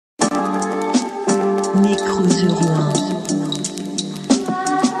Tell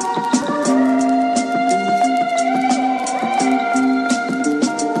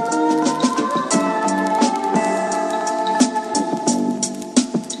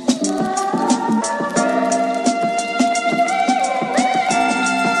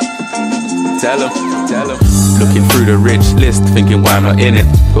 'em. Looking through the rich list, thinking why I'm not in it.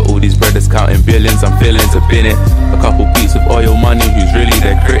 Got all these brothers counting billions, I'm feeling to bin it. A couple beats of oil money, who's really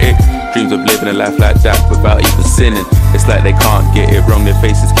their critic? Dreams of living a life like that without even sinning. It's like they can't get it wrong, their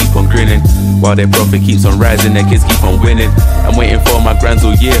faces keep on grinning. While their profit keeps on rising, their kids keep on winning. I'm waiting for my grands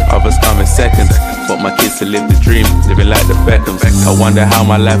all year, others coming seconds. Want my kids to live the dream, living like the Beckhams. I wonder how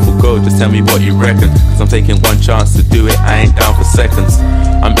my life will go, just tell me what you reckon. Cause I'm taking one chance to do it, I ain't down for seconds.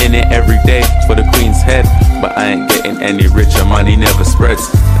 I'm in it every day for the Queen's head, but I ain't getting any richer, money never spreads.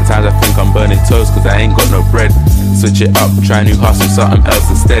 Sometimes I think I'm burning toast cause I ain't got no bread. Switch it up, try new hustle, something else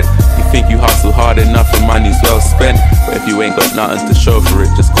instead. You think you hustle hard enough and money's well spent, but if you ain't got nothing to show for it,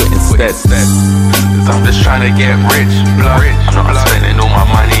 just quit instead. Cause I'm just trying to get rich, blood. I'm not spending all my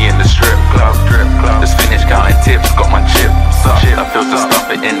money in the strip club. Just finished counting tips, got my chips up. I feel to stuff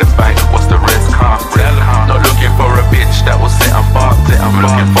it in the bank, what's the risk, huh? Not looking for a bitch that will sit and bark. I'm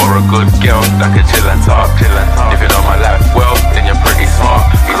looking for a good girl that can chill and talk. If you know my life well, then you're pretty smart.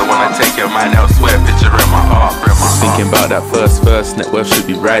 Cause I wanna take your mind elsewhere, picture in my heart. Thinking about that first verse, net worth should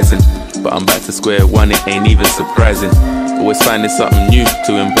be rising, but I'm back to square one, it ain't even surprising. Always finding something new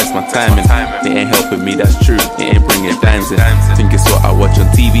to invest my time in. It ain't helping me, that's true, it ain't bringing dimes in. Think it's what I watch on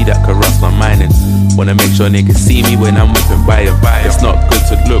TV that corrupts my mind in. Wanna make sure niggas see me when I'm whipping by them. It's not good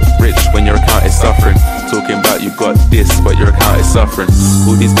to look rich when your account is suffering. Talking about you got this, but your account is suffering.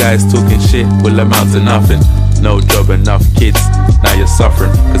 All these guys talking shit will amount to nothing. No job, enough kids, now you're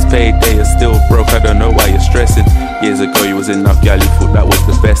suffering. Cause payday is still broke, I don't know why you're stressing. Years ago you was enough, gal, you thought that was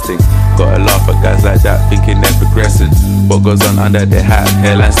the best thing. Gotta laugh at guys like that, thinking they're progressing. What goes on under their hat,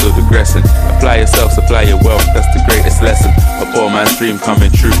 hairline still digressing. Apply yourself, supply your wealth, that's the greatest lesson. A poor man's dream coming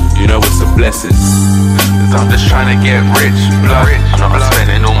true, you know it's a blessing. Cause I'm just trying to get rich, blood. I'm not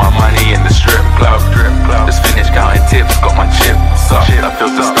spending all my money in the strip club. Just finished counting tips, got my chips up. I feel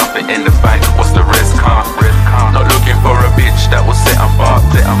to stuff it in the bank, what's the risk, huh? Not looking for a bitch that will sit and bark.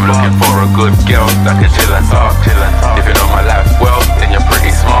 I'm looking for a good girl that can chill and talk. If you know my life well, then you're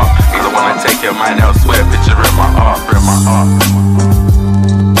pretty smart. Cause I wanna take your mind elsewhere, picture in my heart.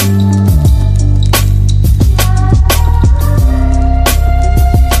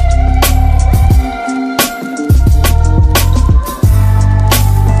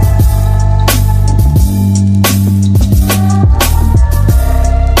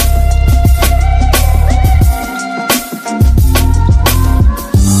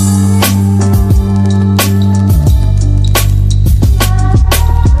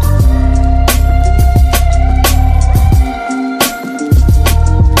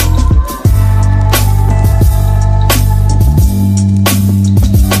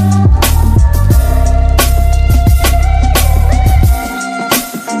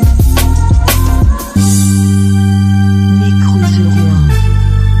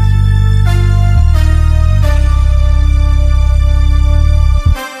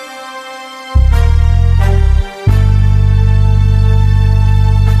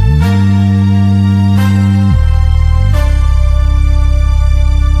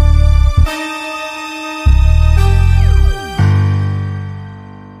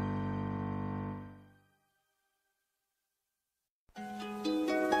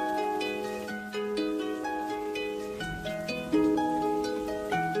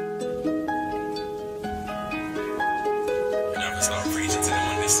 Start preaching to them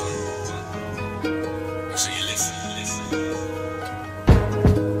on this song. Make sure you listen.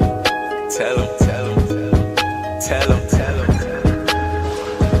 Tell 'em.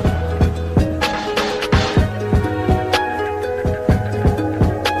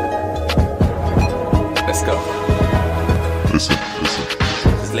 Let's go. Listen.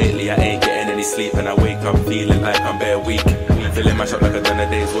 Cause lately I ain't getting any sleep and I wake up feeling like I'm bare weak. Feeling mashed up like I've done a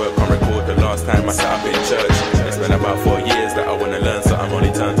day's work on record the last time I sat up in church. It's been about 4 years that I wanna learn something,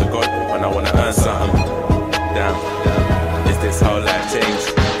 only turn to God when I wanna earn something. Damn, is this how life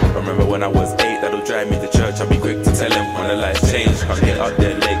changed? Remember when I was 8, that'll drive me to church, I'll be quick to tell him when the life's changed. Can't get up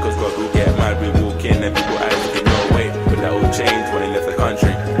there late cause God will get mad, we walk in and people eyes looking your way. But that all changed when he left the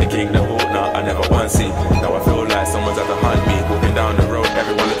country. The king, the hawk, now I never once see. Now I feel like someone's out to hunt me. Walking down the road,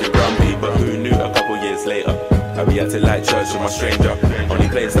 everyone looking grumpy. But who knew a couple years later I be acting like church with my stranger. Only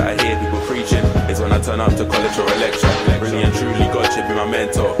place that I hear people preaching is when I turn up to college or a lecture. Really and truly, God should be my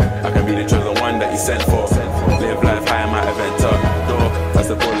mentor. I can be the chosen one that he sent for. Live life high, I might have entered door. That's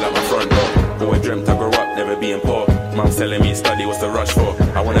the bull at my front door. Always dreamt I grow up being poor. Mum's telling me study, what's the rush for?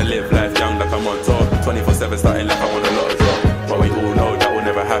 I wanna live life young like I'm on tour. 24/7 starting like I want a lot of draw. But we all know that will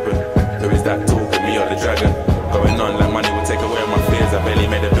never happen. Who is that talking, me or the dragon? Going on like money will take away all my fears. I barely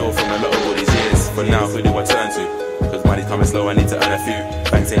made a bill from a lot of all these years. For now, who do I turn to? Cause money's coming slow, I need to earn a few.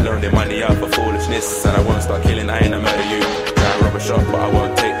 Banks ain't loaning money out for foolishness. And I won't start killing, I ain't a murder you. Try and rob a shop, but I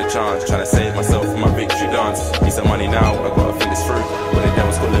won't take the chance. Trying to save myself for my victory dance. Need some money now, I gotta think this through. When the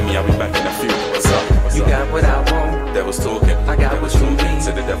devil's calling me, I'll be back in a few. What's up? You got what I want. Devil's talking. I got what you need.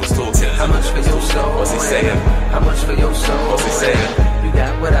 So the devil's talking. How much for your soul? What's he saying? How much for your soul? What's he saying? You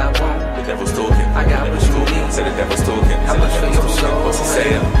got what I want. The devil's talking. I got what you need. So the devil's talking. How much for your soul? What's he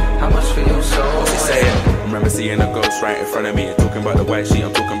saying? How much for your soul? What's he saying? Remember seeing a ghost right in front of me and talking about the white sheet,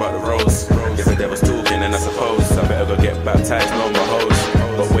 I'm talking about the rose. If the devil's talking, then I suppose I better go get baptized, no more hoes.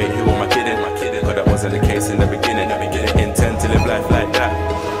 But wait, who am I kidding? Cause that wasn't the case in the beginning. Intend to live life like that.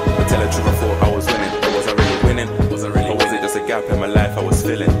 But tell the truth, I thought I was winning. But was I really winning? Or was it just a gap in my life I was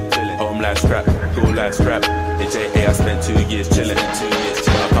filling? Home life scrap, school life scrap. In JA I spent 2 years chilling.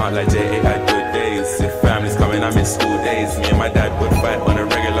 But I can't lie, JA had good days. If family's coming, I miss school days. Me and my dad would fight on a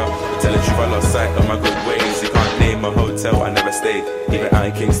regular. But tell the truth, I lost sight of my good ways. You can't name a hotel I never stayed. Even out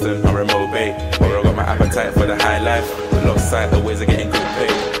in Kingston or Remote Bay. Or I got my appetite for the high life, but lost sight of ways of getting good pay.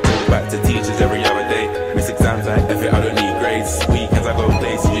 Talk back to teachers every other day. Miss exams like F it, I don't need grades. Weekends I go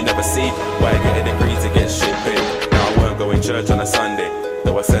places you never see. Why get a degree to get shit paid? Now I won't go in church on a Sunday.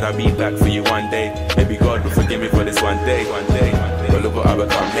 Though I said I'll be back for you one day. Maybe God will forgive me for this one day. But look what I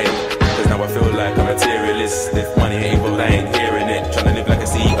become, hey. Cause now I feel like I'm a materialist. If money ain't well, I ain't hearing it. Tryna live like a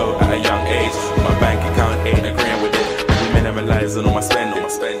CEO at a young age. My bank account ain't agreeing with it. Minimalising all my spending.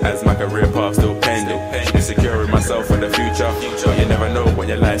 As my career path still pending. Should be secure in myself for the future. But you never know when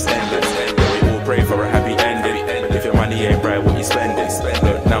your life's ending. We all pray for a happy ending. If your money ain't right, what you spending?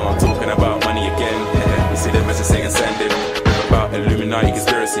 Look, now I'm talking about money again. You see the message saying send it. About Illuminati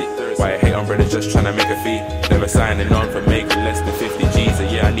conspiracy. Why I hate on brothers just trying to make a fee. Never signing on for making less than 50 G's a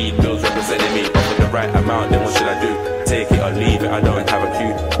year. I need bills representing me. Offer the right amount, then what should I do? Take it or leave it, I don't have a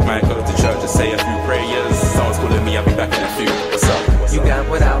clue. Might go to church and say a few prayers. Someone's calling me, I'll be back in a few. What's up? You got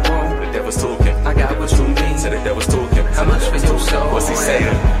what I want. The devil's talking. I got what you need. So the devil's talking. How much for your soul? What's he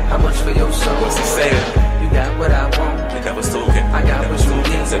saying? How much for your soul? What's he saying? You got what I want. The devil's talking. I got what you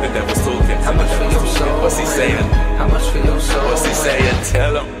need. So the devil's talking. How much for your soul? What's he saying? How much for your soul? What's he saying?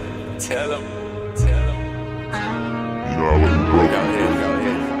 Tell him. Tell him. Tell him. You know I wasn't broke. Out here.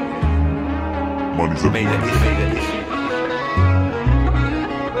 Money's a Made it.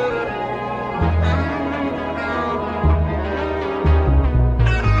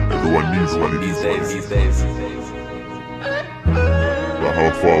 Everyone needs money These days. But how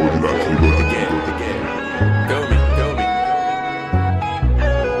far would you actually go to get? Go me.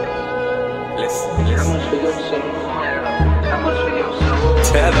 Listen. How much for your soul? How much for your soul?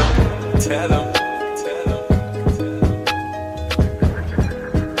 Tell him.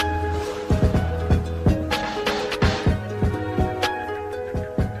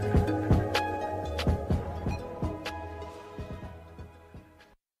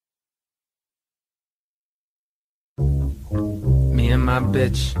 Me and my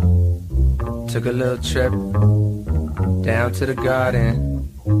bitch took a little trip down to the garden.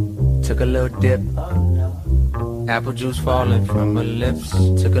 Took a little dip. Apple juice falling from her lips.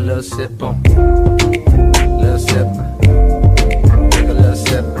 Took a little sip, boom. Little sip. Took a little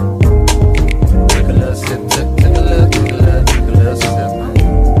sip. Took a little sip. Took a little sip.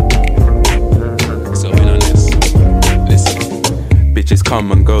 So in on this. Listen. Bitches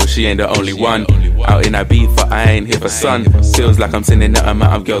come and go, she ain't the only one. Out in Ibiza, I ain't here for sun. Feels like I'm sending the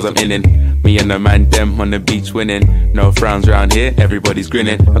amount of girls I'm inning. Me and the man, them on the beach winning. No frowns round here, everybody's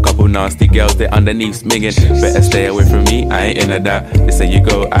grinning. A couple nasty girls, they underneath sminging. Better stay away from me, I ain't into that. They say you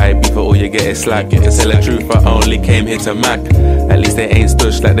go IB for all you get is slack. To tell the truth, I only came here to Mac. At least they ain't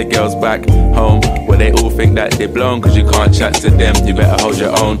stush like the girls back home, where they all think that they blown. Cause you can't chat to them, you better hold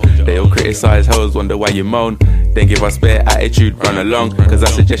your own. They all criticize hoes, wonder why you moan. Then give us bare attitude, run along. Cause I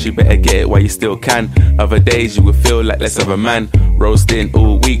suggest you better get it while you still can. Other days you will feel like less of a man. Roasting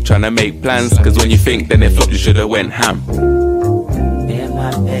all week, trying to make plans. Cause when you think then it flopped, you should've went ham. Me and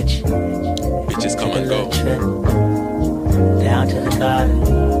my bitch Bitches come and go. trip down to the garden.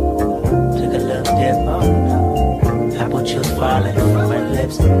 Took a little dip. Apple juice falling from my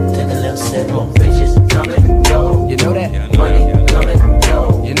lips. Took a little sip. Bitches come and go. You know that? Money come and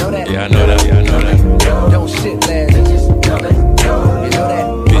go. You know that? Yeah, I know that. Don't shit last. Bitches come and go. You know that?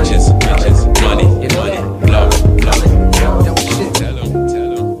 Bitches, money, You know that? love. Don't shit. Tell 'em.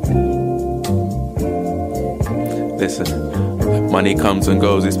 Listen, money comes comes and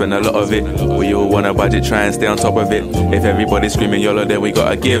goes, we spend a lot of it. We all want a budget, try and stay on top of it. If everybody's screaming YOLO, then we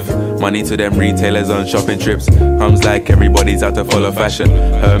gotta give money to them retailers on shopping trips. Comes like everybody's out to follow fashion.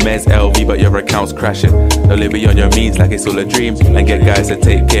 Hermes, LV, but your account's crashing. Don't live beyond your means like it's all a dream, and get guys to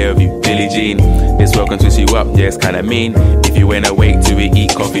take care of you. Billie Jean, it's welcome to you up, yeah, it's kinda mean. If you ain't awake to it,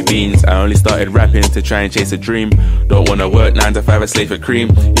 eat coffee beans. I only started rapping to try and chase a dream. Don't wanna work 9 to 5 a slave for cream.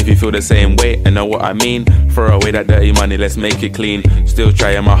 If you feel the same way and know what I mean, throw away that dirty money, let's make it clean. Still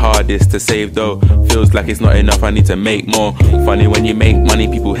trying my hardest to save though. Feels like it's not enough, I need to make more. Funny when you make money,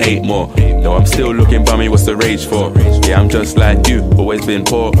 people hate more. No, I'm still looking bummy, what's the rage for? Yeah, I'm just like you, always been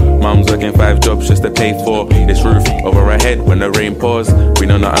poor. Mum's working 5 jobs just to pay for this roof over our head when the rain pours. We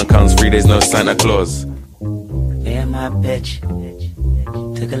know nothing comes free, there's no Santa Claus. Me and my bitch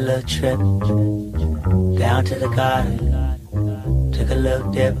took a little trip down to the garden. Took a little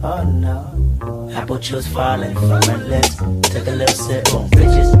dip, oh no. Apple juice falling from my lips. Took a little sip, oh,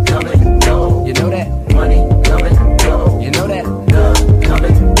 bitches come and go. You know that? Money come and go. You know that? Love come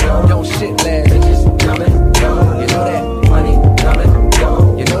and go. Don't shit last. Bitches come and go. You know that? Money come and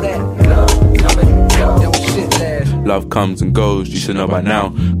go. You know that? Love come and go. Don't shit last. Love comes and goes, you should know by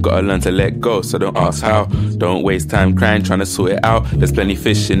now. Gotta learn to let go, so don't ask how. Don't waste time crying, trying to sort it out. There's plenty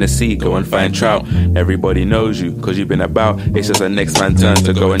fish in the sea, go and find trout. Everybody knows you, cause you've been about. It's just the next man's turn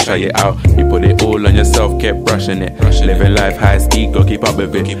to go and try it out. You put it all on yourself, kept brushing it. Living life high speed, go keep up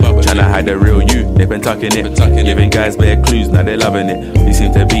with it. Trying to hide the real you, they've been tucking it. Giving guys bare clues, now they're loving it. You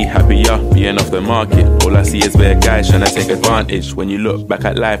seem to be happier, being off the market. All I see is bare guys trying to take advantage. When you look back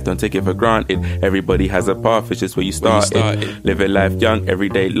at life, don't take it for granted. Everybody has a path, it's just where you started. Living life young,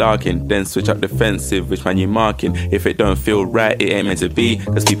 everyday larking. Then switch up defensive, which man you marking. If it don't feel right, it ain't meant to be.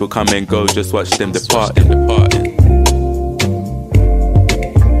 Cause people come and go, just watch them departing.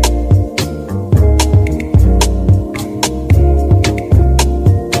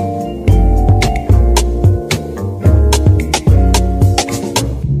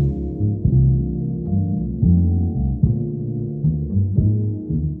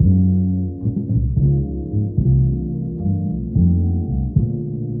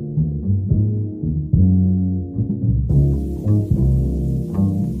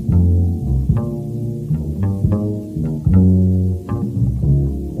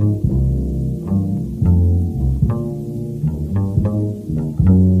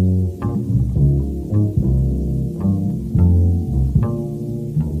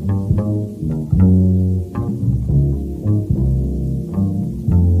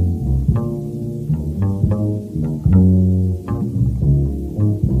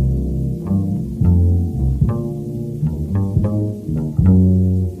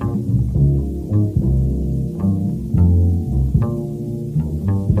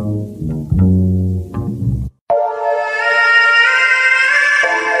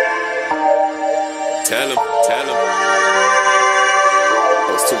 Tell him. I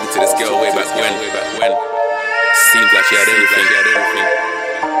was talking to this girl way back when. Seems like she had everything.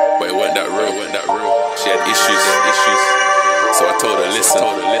 But it wasn't that real. She had issues. So I told her, listen.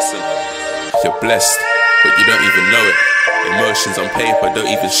 You're blessed, but you don't even know it. Emotions on paper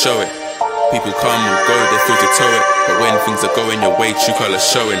don't even show it. People come and go, they feel to tow it. But when things are going your way, true colours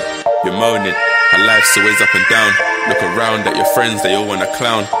showing. You're moaning, her life's always up and down. Look around at your friends, they all wanna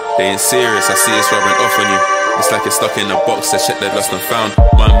clown. They ain't serious, I see it's rubbing off on you. It's like you're stuck in a box, that shit they've lost and found.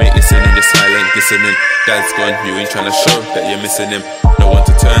 My mate listening, just silent, glistening. Dad's gone, you ain't trying to show that you're missing him. No one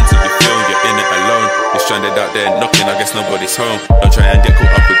to turn to, you feel you're in it alone. You're stranded out there knocking, I guess nobody's home. Don't try and get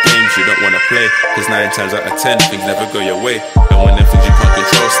caught up with games you don't wanna play. Cause 9 times out of 10, things never go your way. And when them things you can't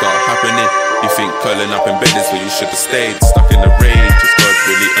control start happening, you think curling up in bed is where you should have stayed. Stuck in the rage, is God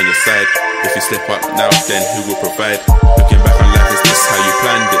really on your side? If you slip up now, then who will provide? Looking back on life, is this how you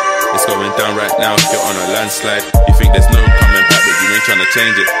planned it? It's going down right now, you're on a landslide. You think there's no coming back, but you ain't trying to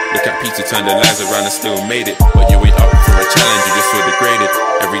change it. Look at Peter, turn the lives around and still made it. But you ain't up for a challenge, you just feel degraded.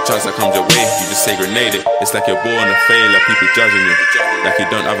 Every chance that comes your way, you just say grenade it. It's like you're born a failure, people judging you. Like you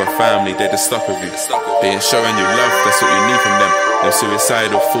don't have a family, they're just stuck with you. They ain't showing you love, that's what you need from them. Them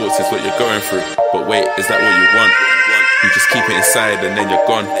suicidal thoughts is what you're going through. But wait, is that what you want? You just keep it inside and then you're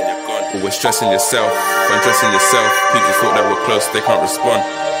gone. Always stressing yourself, undressing yourself. People thought that we're close, they can't respond.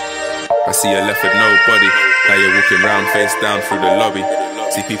 I see you left with nobody. Now you're walking round face down through the lobby.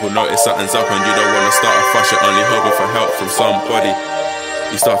 See people notice something's up and you don't wanna start a fuss. You're only hoping for help from somebody.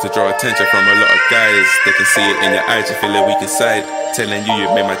 You start to draw attention from a lot of guys. They can see it in your eyes, you feel it weak inside. Telling you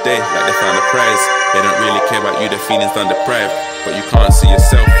you've made my day, like they found a prize. They don't really care about you, their feelings done deprived. But you can't see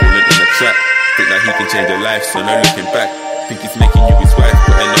yourself falling in the trap. Think that he can change your life, so no looking back. Think he's making you his wife,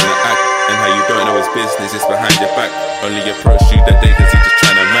 putting on the act. And how you don't know his business, it's behind your back. Only approach you that day cause he's just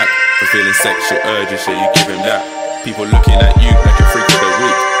trying to mac. Fulfilling sexual urges, yeah, you give him that. People looking at you like a freak of the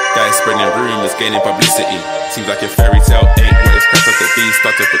week. Guys spreading rumors, gaining publicity. Seems like your fairy tale ain't what it's cracked up to be.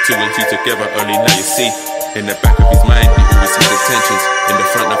 Start to put two and two together, only now you see. In the back of his mind, you always had intentions. In the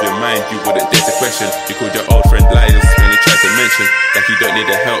front of your mind, you wouldn't dare to question. You called your old friend liars when he tried to mention like you don't need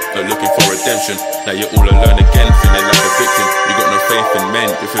the help, but looking for redemption. Now you're all alone again, feeling like a victim. You got no faith in men,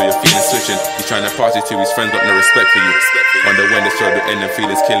 you feel your feelings switching. He's trying to party to his friends, got no respect for you. Wonder when the show will end and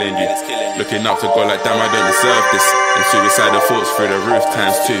feelings killing you. Looking up to God like, damn, I don't deserve this. And suicidal thoughts through the roof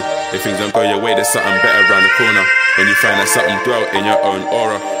times two. If things don't go your way, there's something better around the corner. When you find that something dwelt in your own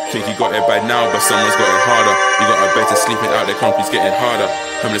aura. Think you got it bad now, but someone's got it harder. You got a better sleeping out, the concrete's getting harder.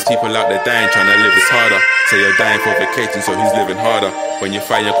 Homeless people out there dying, trying to live is harder. So you're dying for vacation, so he's living harder. When you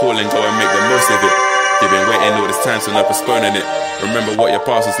find your calling, go and make the most of it. You've been waiting all this time, so no postponing it. Remember what your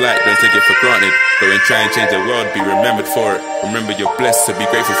past was like, don't take it for granted. Go and try and change the world, be remembered for it. Remember you're blessed, so be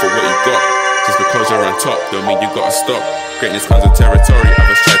grateful for what you got. Just because you're on top, don't mean you gotta stop. Greatness comes with territory,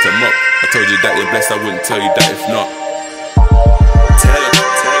 others try to mock. I told you that you're blessed, I wouldn't tell you that if not.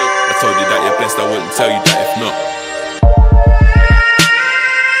 I told you that you're blessed, I wouldn't tell you that if not.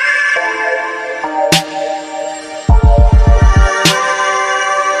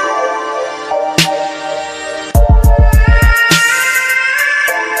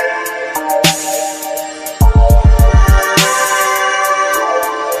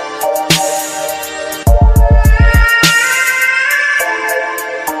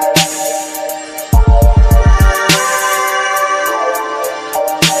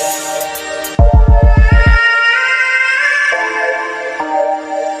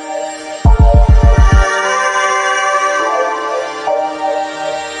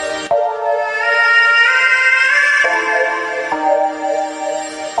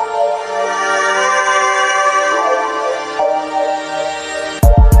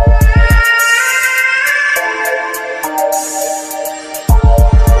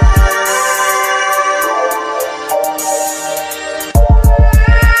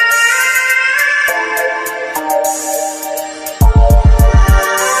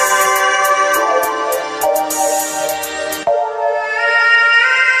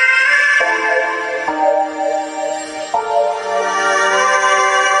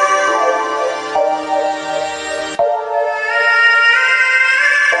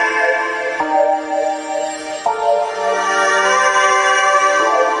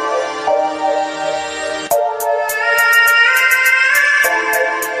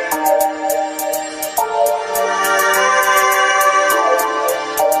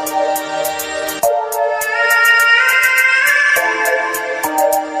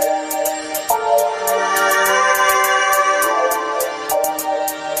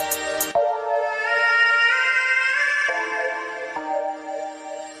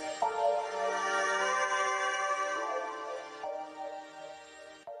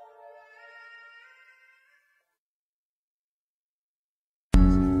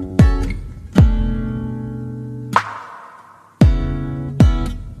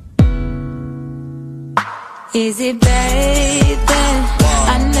 Is it bad that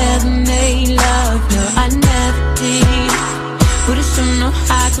I never made love? No, I never did. Would've shown no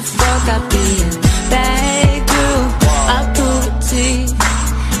how to fuck. I'd be a bad girl, I'll prove it to you.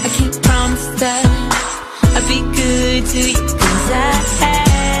 I can't promise that I'd be good to you, cause I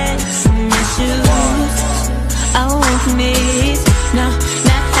had some issues I won't miss. No,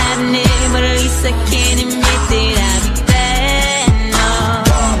 not having it, but at least I can admit that I'll be bad, no,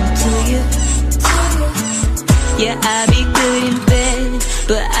 to you. Yeah, I'll be good in bed,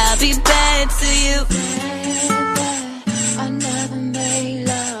 but I'll be bad to you. I never made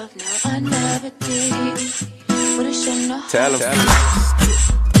love, no, I never did. Would've shown no Tell them.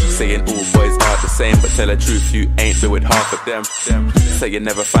 Saying all boys are the same, but tell the truth, you ain't doing half of them. Say you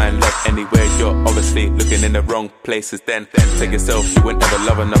never find love anywhere, you're obviously looking in the wrong places. Then take yourself, you wouldn't ever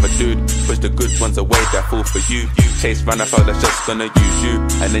love another dude. Push the good ones away that fall for you. Chase round a fella that's just gonna use you,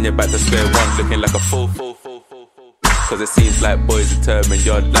 and then you're back to square one, looking like a fool. Cause it seems like boys determine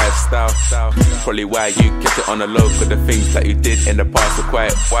your lifestyle. Probably why you kept it on the low, cause the things that you did in the past were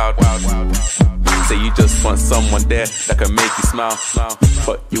quite wild. Say you just want someone there that can make you smile,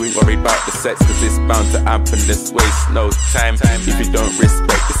 but you ain't worried about the sex, cause it's bound to happen. This waste no time. If you don't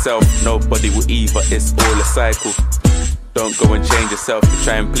respect yourself, nobody will either, it's all a cycle. Don't go and change yourself to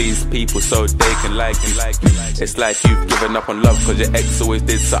try and please people so they can like you. It's like you've given up on love cause your ex always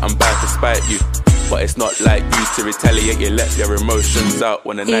did something bad to spite you. but it's not like you to retaliate. You let your emotions out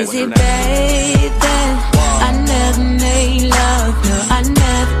when the night. Is it bad that I never made love? No, I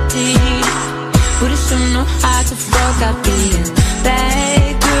never did. Would've shown no how to fuck. I be a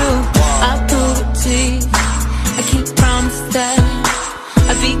bad girl, I pull the teeth. I can't promise that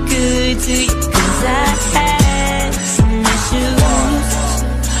I'll be good to you, 'cause I had some issues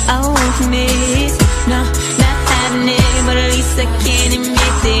I won't miss. No, not having it, but at least I can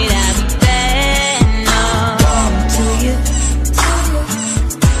admit that I'll be bad, no, to you.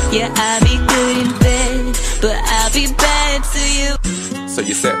 Yeah, I'll be good in bed, but I'll be bad to you. So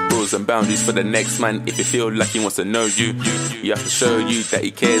you set rules and boundaries for the next man. If you feel like he wants to know you, you have to show you that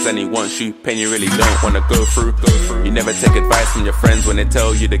he cares and he wants you. Pain you really don't want to go through. You never take advice from your friends when they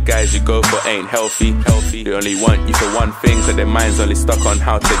tell you the guys you go for ain't healthy. They only want you for one thing, cause their mind's only stuck on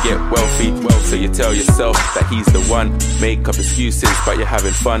how to get wealthy. So you tell yourself that he's the one. Make up excuses, but you're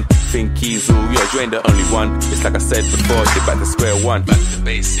having fun. Think he's all yours, you ain't the only one. It's like I said before, you're back to square one. Back to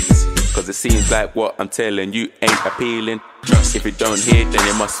basics. Cause it seems like what I'm telling you ain't appealing. If you don't hear, then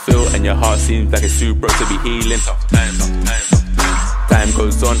you must feel, and your heart seems like it's too broke to be healing. Time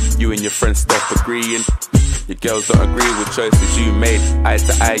goes on, you and your friends stop agreeing. Your girls don't agree with choices you made. Eye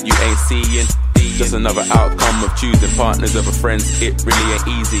to eye, you ain't seeing. Just another outcome of choosing partners over friends. It really ain't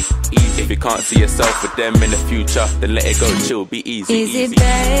easy. If you can't see yourself with them in the future, then let it go, chill, be easy. Is it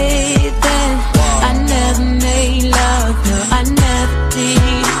bad that I never made love? No, I never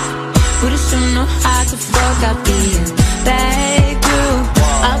did. Would've shown no how to fuck. I be a bad girl,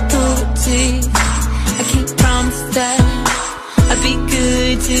 I pull the teeth. I can't promise that I'll be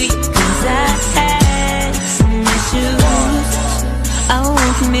good to you, 'cause I had some issues I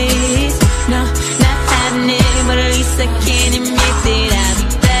won't miss. No, not having it, but at least I can admit that I'll be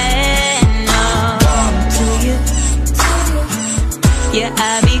bad, no, to you. Yeah,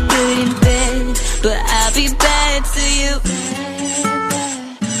 I'll be good in bed, but I'll be bad to you.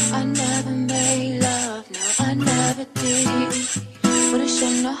 I never made love, no, I never did. Would've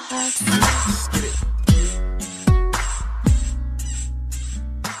shown no how to.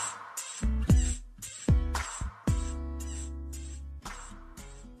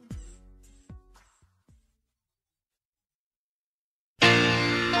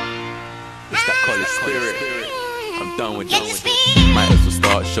 It's that college spirit. I'm done with this. Might as well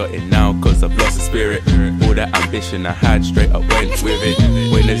start shotting now, cause I've lost the spirit. All that ambition I had, straight up went with it.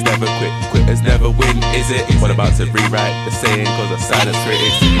 Winners never quit, quitters never win, is it? What about to rewrite the saying, cause I've silence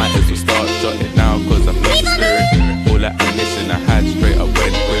critics? Might as well start shotting now, cause I've lost the spirit. All that ambition I had, straight up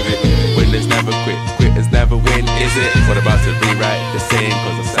went with it. Winners never quit, quitters never win, is it? What about to rewrite the saying,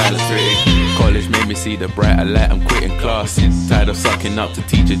 cause I've silence critics? College made me see the brighter light, I'm quitting class. Tired of sucking up to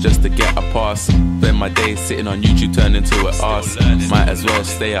teachers just to get a pass. Spend my days sitting on YouTube, turn into an arse. Might as well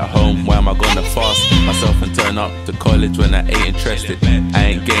stay at home, why am I gonna fast myself and turn up to college when I ain't interested? I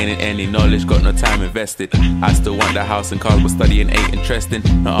ain't gaining any knowledge, got no time invested. I still want the house and cars, but studying ain't interesting.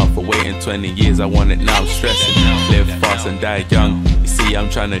 Not up for waiting 20 years, I want it now, I'm stressing. Live fast and die young. You see, I'm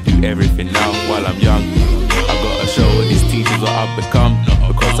trying to do everything now while I'm young. I gotta show all these teachers what I've become,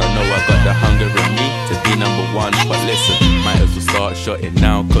 because I know I got the hunger in me to be number one. But listen, might as well start shotting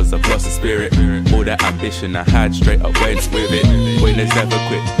now, cause I've lost the spirit. All that ambition I had, straight up went with it. Winners never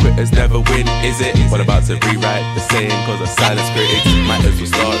quit, quitters never win, is it? What about to rewrite the saying, cause I silence critics? Might as well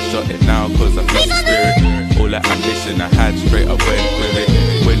start shotting now, cause I've lost the spirit. All that ambition I had, straight up went with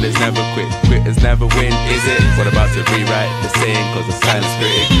it. Winners never quit, quitters never win, is it? What about to rewrite the saying, cause I silence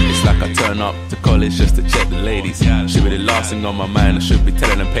critics? It's like I turn up to college just to check the ladies. Should be the last thing on my mind, I should be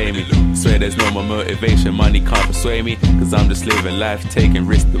telling them pay me. Swear there's no more motivation, money can't persuade me, cause I'm just living life, taking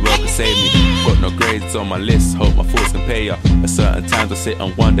risks, the world can save me. Got no grades on my list, hope my thoughts can pay ya. At certain times I sit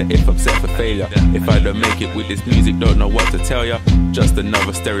and wonder if I'm set for failure. If I don't make it with this music, don't know what to tell ya. Just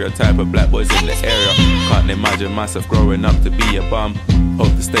another stereotype of black boys in the area. Can't imagine myself growing up to be a bum.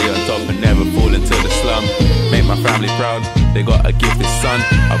 Hope to stay on top and never fall into the slum. Make my family proud, they got a gifted son.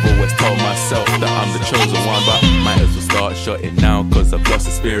 I've always told myself that I'm the chosen one, but might as well start shotting now, cause I've lost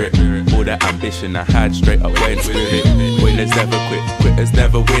the spirit. All that ambition I had, straight up went with it. Winners never quit, quitters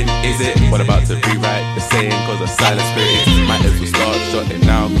never win, is it? What about to rewrite the saying, cause I silence critics? Might as well start shotting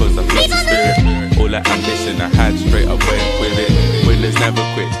now, cause I've lost the spirit. All that ambition I had, straight up went with it. Winners never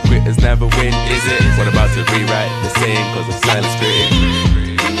quit, quitters never win, is it? What about to rewrite the saying, cause I silence critics?